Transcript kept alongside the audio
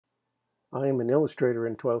I am an illustrator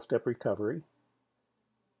in 12-step recovery.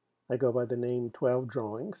 I go by the name 12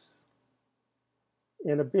 Drawings.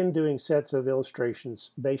 And I've been doing sets of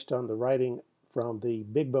illustrations based on the writing from the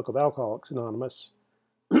Big Book of Alcoholics Anonymous,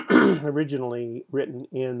 originally written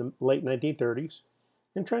in the late 1930s,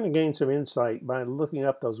 and trying to gain some insight by looking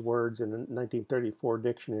up those words in the 1934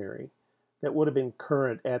 dictionary that would have been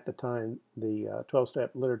current at the time the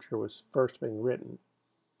 12-step literature was first being written.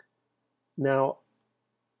 Now,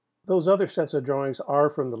 those other sets of drawings are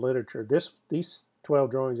from the literature. These 12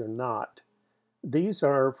 drawings are not. These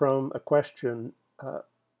are from a question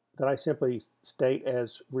that I simply state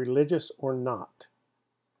as religious or not.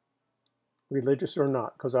 Religious or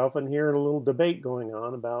not, because I often hear a little debate going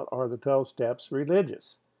on about, are the 12 steps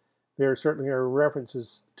religious? There certainly are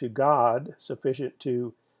references to God sufficient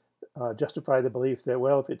to justify the belief that,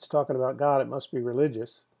 well, if it's talking about God, it must be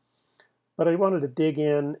religious. But I wanted to dig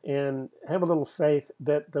in and have a little faith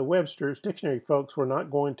that the Webster's dictionary folks were not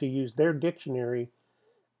going to use their dictionary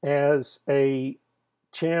as a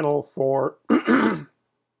channel for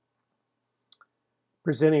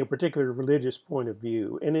presenting a particular religious point of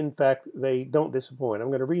view. And in fact, they don't disappoint. I'm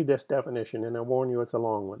going to read this definition, and I warn you it's a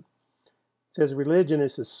long one. It says, religion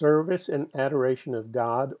is the service and adoration of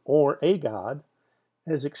God or a God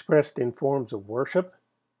as expressed in forms of worship,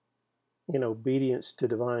 in obedience to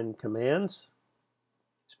divine commands,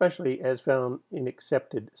 especially as found in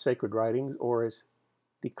accepted sacred writings or as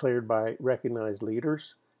declared by recognized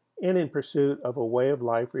leaders, and in pursuit of a way of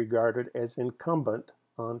life regarded as incumbent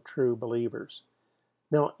on true believers.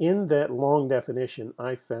 Now, in that long definition,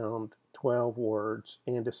 I found 12 words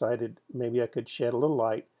and decided maybe I could shed a little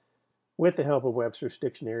light with the help of Webster's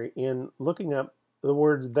dictionary in looking up the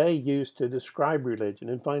words they used to describe religion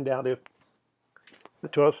and find out if the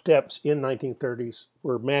 12 steps in 1930s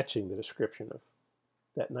were matching the description of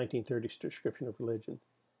that 1930s description of religion.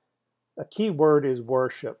 A key word is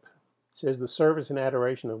worship. It says the service and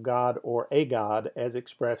adoration of God or a God as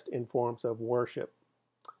expressed in forms of worship.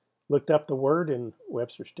 Looked up the word in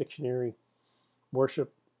Webster's dictionary.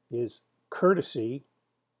 Worship is courtesy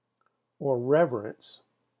or reverence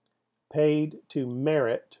paid to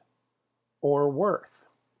merit or worth.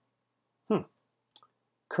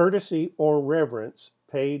 Courtesy or reverence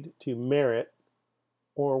paid to merit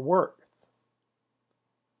or worth.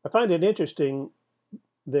 I find it interesting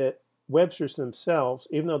that Webster's themselves,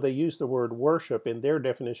 even though they use the word worship in their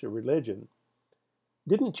definition of religion,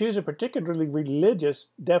 didn't choose a particularly religious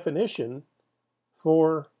definition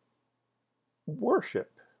for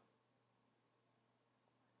worship.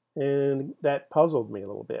 And that puzzled me a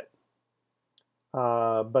little bit.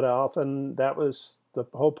 But often that was the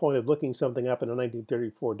whole point of looking something up in a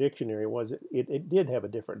 1934 dictionary was it did have a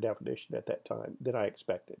different definition at that time than I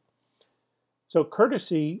expected. So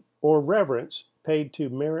courtesy or reverence paid to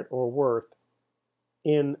merit or worth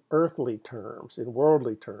in earthly terms, in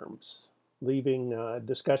worldly terms, leaving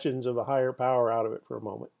discussions of a higher power out of it for a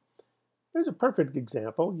moment. There's a perfect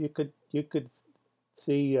example. You could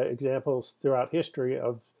see examples throughout history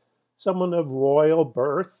of someone of royal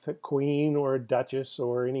birth, a queen or a duchess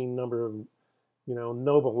or any number of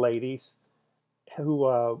noble ladies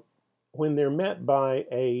who, when they're met by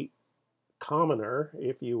a commoner,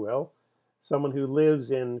 if you will, someone who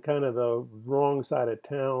lives in kind of the wrong side of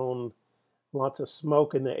town, lots of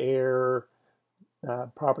smoke in the air,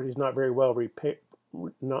 property's not very well repaired,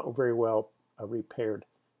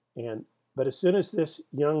 but as soon as this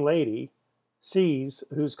young lady sees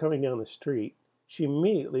who's coming down the street, she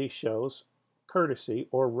immediately shows courtesy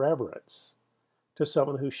or reverence to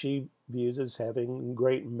someone who she views as having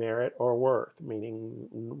great merit or worth, meaning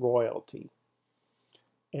royalty.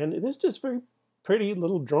 And this is just very pretty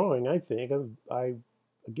little drawing, I think.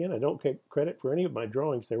 Again, I don't take credit for any of my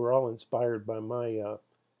drawings. They were all inspired by my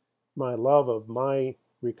my love of my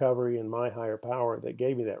recovery and my higher power that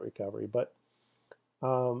gave me that recovery. But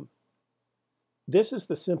this is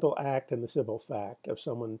the simple act and the simple fact of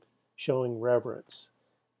someone showing reverence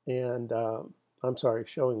and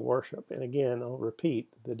showing worship. And again, I'll repeat,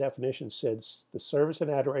 the definition says the service and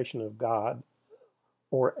adoration of God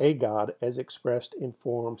or a God as expressed in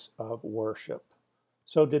forms of worship.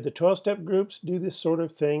 So did the 12-step groups do this sort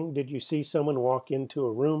of thing? Did you see someone walk into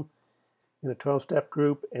a room in a 12-step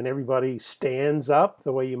group and everybody stands up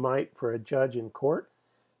the way you might for a judge in court?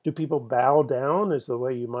 Do people bow down as the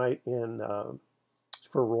way you might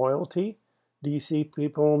for royalty? Do you see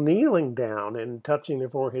people kneeling down and touching their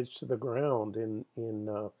foreheads to the ground in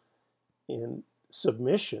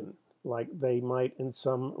submission like they might in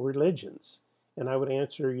some religions? And I would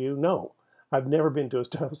answer you, no. I've never been to a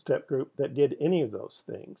 12-step group that did any of those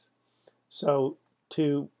things. So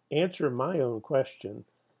to answer my own question,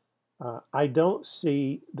 I don't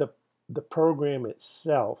see the program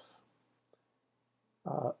itself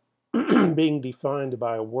being defined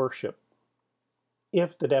by worship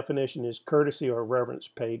if the definition is courtesy or reverence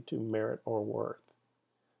paid to merit or worth.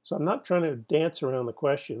 So I'm not trying to dance around the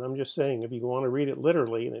question. I'm just saying if you want to read it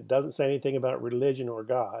literally and it doesn't say anything about religion or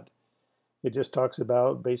God, it just talks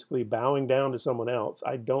about basically bowing down to someone else.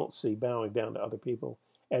 I don't see bowing down to other people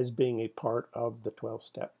as being a part of the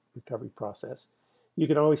 12-step recovery process. You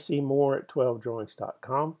can always see more at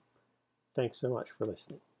 12drawings.com. Thanks so much for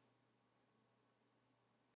listening.